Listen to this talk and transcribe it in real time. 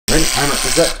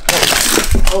Is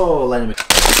that? Oh, Lightning Mcqueen.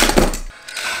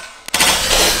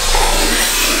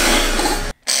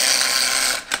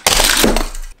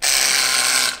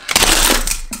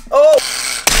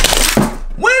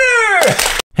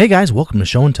 Hey guys, welcome to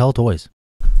Show and Tell Toys.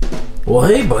 Well,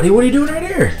 hey buddy, what are you doing right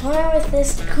here? Playing with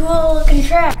this cool looking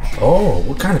track. Oh,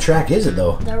 what kind of track is it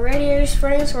though? The Radiator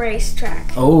Springs race track.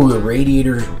 Oh, the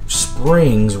Radiator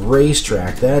Springs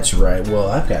racetrack. That's right. Well,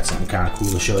 I've got something kind of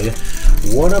cool to show you.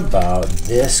 What about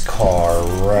this car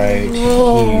right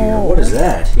here? What is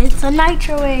that? It's a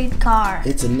Nitroade car.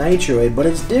 It's a Nitroade, but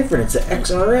it's different. It's an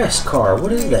XRS car.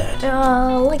 What is that?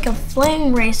 Like a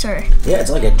flame racer. Yeah, it's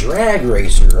like a drag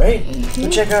racer, right? So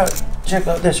check out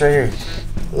this right here.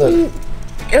 Look.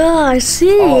 Oh, I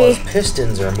see. Oh, his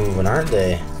pistons are moving, aren't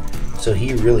they? So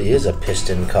he really is a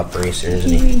piston cup racer,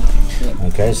 isn't he?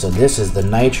 Okay, so this is the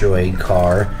Nitroade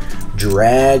car,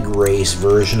 drag race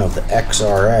version of the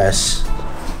XRS.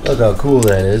 Look how cool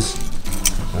that is.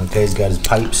 Okay, he's got his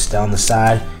pipes down the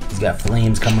side. He's got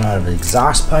flames coming out of his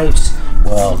exhaust pipes.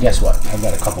 Well, guess what? I've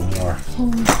got a couple more.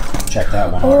 Check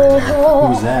that one out right there.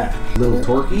 Who's that? Lil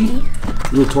Torquey?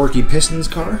 Lil Torquey Pistons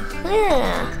car?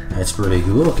 Yeah. That's pretty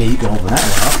cool. Okay, you can open that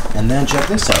one up. And then check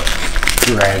this out.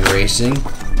 Drag racing.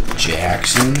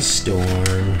 Jackson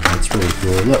Storm. That's pretty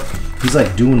cool. Look, he's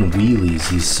like doing wheelies.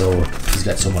 He's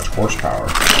got so much horsepower.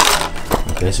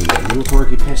 Okay, so we got Lil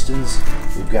Torquey Pistons.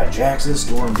 We've got Jackson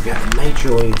Storm. We've got the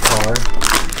Nitroade car.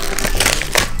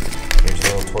 Here's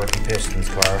Lil Torquey Pistons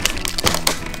car.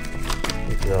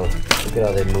 Look at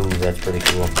how they move. That's pretty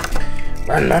cool.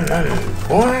 Run, run, run.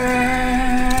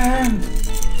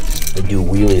 They do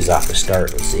wheelies off the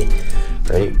start. Let's see.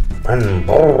 Ready? Run.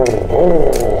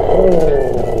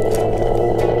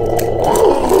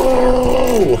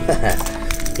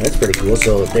 That's pretty cool.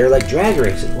 So they're like drag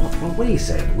races. Well, wait a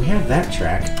second. We have that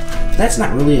track. That's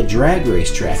not really a drag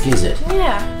race track, is it?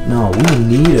 Yeah. No, we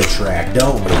need a track,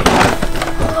 don't we?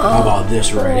 How about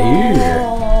this right here?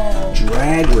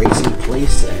 Drag racing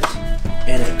playset.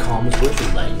 And it comes with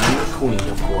the Lightning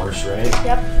Mcqueen, of course, right?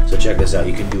 Yep. So check this out.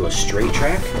 You can do a straight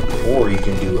track, or you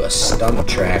can do a stunt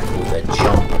track with a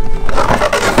jump.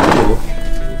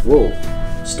 Whoa.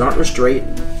 Stunt or straight,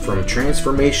 from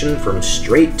transformation from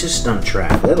straight to stunt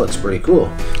track. That looks pretty cool.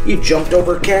 You jumped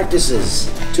over cactuses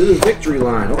to the victory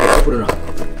line. Okay, open it up.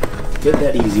 Get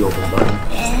that easy open button.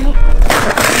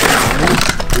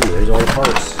 Ooh, there's all the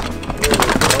parts.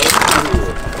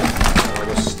 All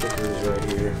the stickers right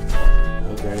here.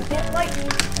 Okay. And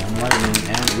lightning,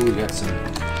 and we got some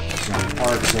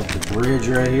parts of the bridge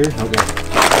right here. Okay.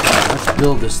 Let's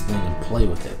build this thing and play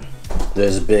with it.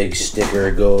 This big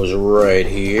sticker goes right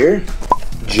here.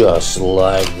 Just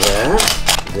like that.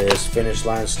 This finish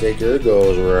line sticker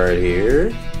goes right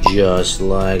here. Just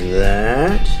like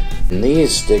that. And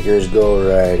these stickers go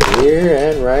right here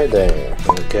and right there.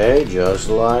 Okay, just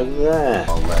like that.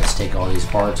 Well, let's take all these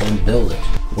parts and build it.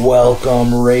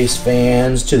 Welcome, race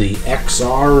fans, to the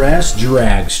XRS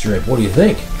drag strip. What do you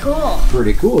think? Cool.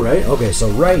 Pretty cool, right? Okay, so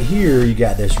right here you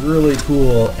got this really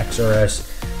cool XRS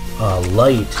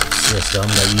light system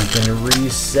that you can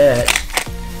reset.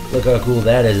 Look how cool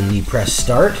that is, and you press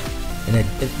start, and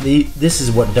this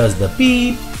is what does the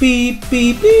beep, beep,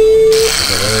 beep,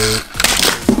 beep.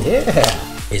 Okay, yeah.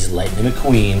 Is Lightning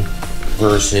Mcqueen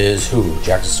versus who?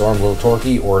 Jackson Storm, Lil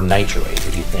Torquey, or Nitroade,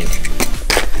 what do you think?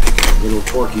 Lil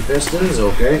Torquey Pistons,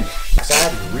 okay.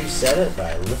 Side, reset it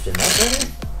by lifting up on it.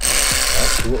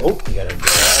 That's cool. Oh, you gotta go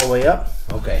all the way up.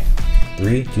 Okay.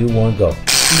 3, 2, 1, go.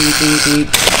 Beep, beep, beep.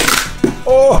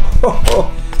 Oh!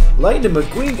 Lightning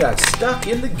Mcqueen got stuck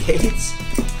in the gates.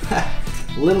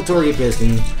 Lil Torquey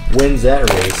Piston wins that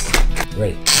race.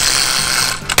 Ready.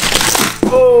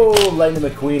 Oh, Lightning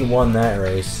Mcqueen won that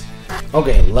race.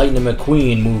 Okay, Lightning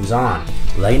Mcqueen moves on.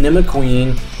 Lightning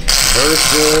Mcqueen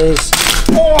versus...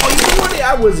 Oh, you know what?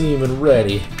 I wasn't even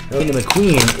ready. Lightning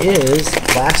Mcqueen is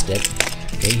plastic.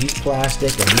 Okay, he's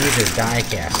plastic, and these are die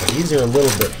cast. So these are a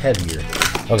little bit heavier.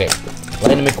 Okay,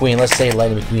 Lightning Mcqueen. Let's say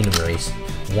Lightning Mcqueen race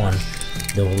won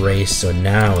the race. So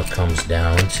now it comes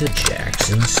down to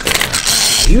Jackson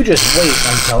Storm. You just wait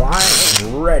until I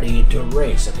am ready to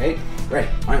race. Okay, ready?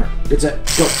 Timer. Get set.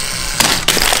 Go.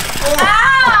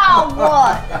 Ow!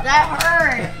 What? That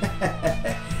hurt.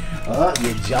 Oh,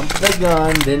 you jumped the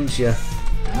gun, didn't you?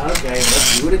 Okay,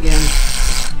 let's do it again.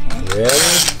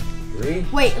 Ready?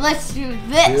 3. Wait, let's do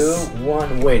this. 2,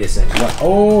 1. Wait a second. What?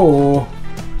 Oh.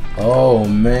 Oh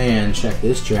man, check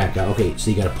this track out. Okay, so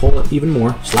you gotta pull it even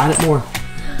more. Slide it more.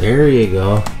 There you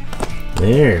go.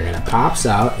 There, and it pops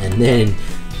out, and then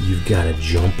you've gotta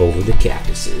jump over the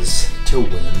cactuses to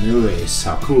win the race.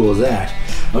 How cool is that?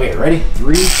 Okay, ready?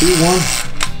 3, 2,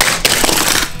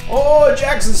 1. Oh,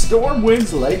 Jackson Storm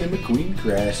wins. Lightning McQueen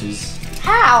crashes.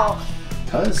 How?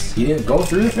 Because he didn't go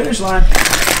through the finish line.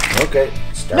 Okay.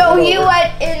 No, he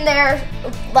went in there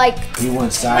like. He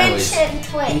went sideways. Twinch and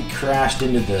twin. He crashed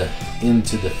into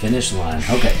the finish line.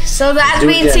 Okay. So that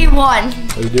means he won.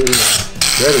 Let's do it again.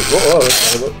 Ready? Whoa,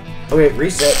 whoa. Okay,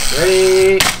 reset.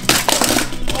 Ready?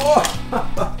 Oh.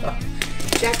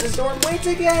 Jackson Storm wins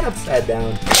again. Upside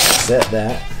down. Set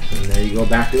that. And there you go,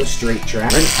 back to a straight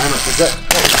track. Ready? Timer. Set.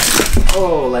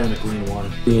 Oh, Lightning McQueen won.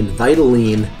 In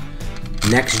Vitaline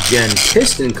Next Gen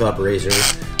Piston Cup Racers,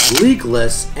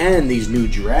 leakless, and these new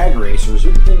drag racers,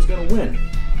 who do you think is going to win?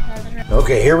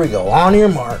 Okay, here we go. On your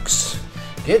marks.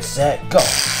 Get set, go.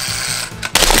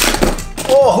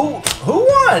 Oh, who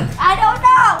won? I don't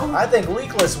know. I think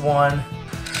leakless won.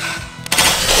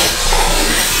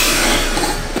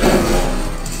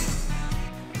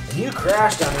 And you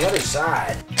crashed on the other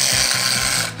side.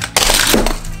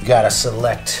 You gotta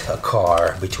select a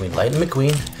car between Lightning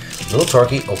McQueen, Lil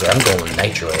Torquey. Okay, I'm going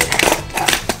Nitroade.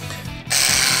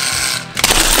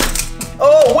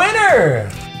 Oh, winner!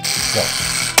 Go.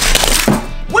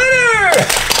 Winner!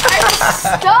 I'm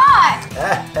stuck.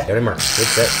 Get him, good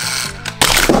set.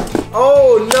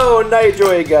 Oh no,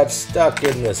 Nitroade got stuck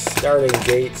in the starting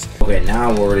gates. Okay, now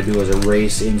what we're gonna do is a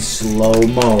race in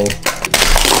slow-mo.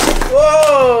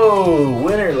 Whoa!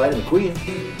 Winner, Lightning McQueen.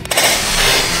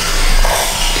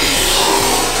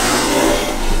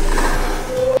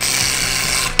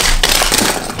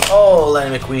 Oh,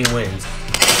 Lightning McQueen wins.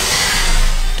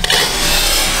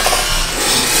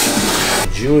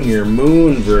 Junior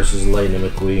Moon versus Lightning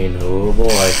McQueen. Oh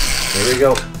boy. Here we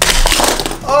go.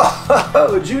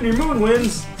 Oh, Junior Moon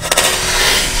wins.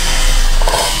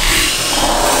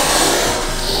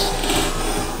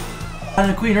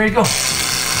 Lightning McQueen, ready to go.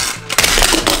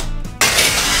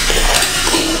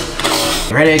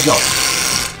 Ready to go.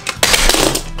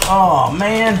 Oh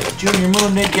man, Junior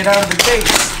Moon didn't get out of the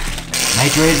gates.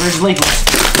 Nitroade versus leakless.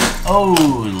 Oh,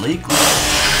 leakless.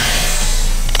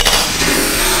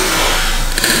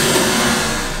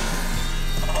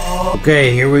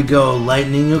 Okay, here we go.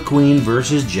 Lightning McQueen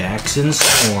versus Jackson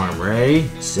Storm. Ready,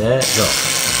 set, go.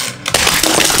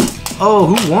 Oh,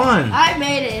 who won? I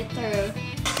made it through.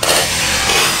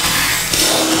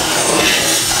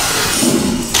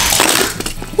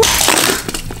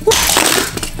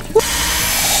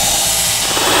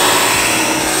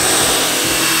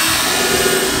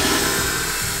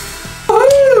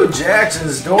 Jackson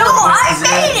Storm. No, I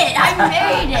made it! I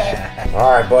made it!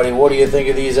 Alright, buddy, what do you think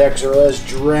of these XRS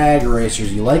drag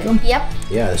racers? You like them? Yep.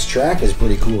 Yeah, this track is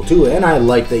pretty cool too, and I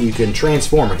like that you can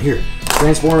transform it. Here,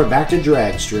 transform it back to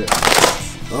drag strip.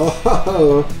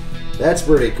 Oh, that's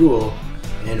pretty cool.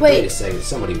 And wait a second,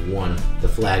 somebody won. The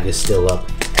flag is still up.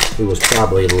 It was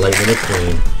probably Lightning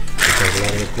McQueen. Because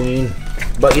Lightning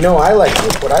McQueen. But you know,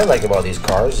 what I like about these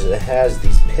cars is it has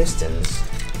these pistons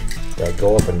that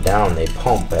go up and down. They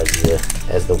pump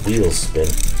as the wheels spin.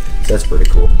 So that's pretty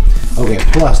cool. Okay,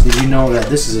 plus did you know that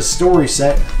this is a story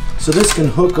set, so this can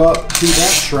hook up to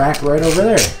that track right over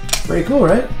there. Pretty cool,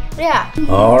 right? Yeah.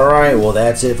 Alright, well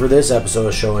that's it for this episode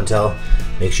of Show and Tell.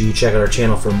 Make sure you check out our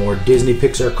channel for more Disney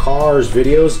Pixar Cars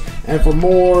videos and for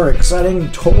more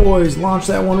exciting toys. Launch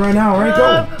that one right now. Right,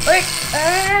 go.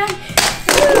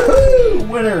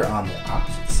 Winner on the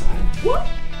opposite side. What?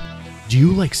 Do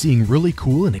you like seeing really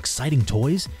cool and exciting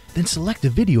toys? Then select a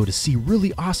video to see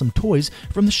really awesome toys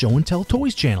from the Show and Tell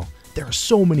Toys channel. There are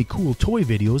so many cool toy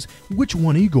videos. Which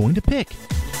one are you going to pick?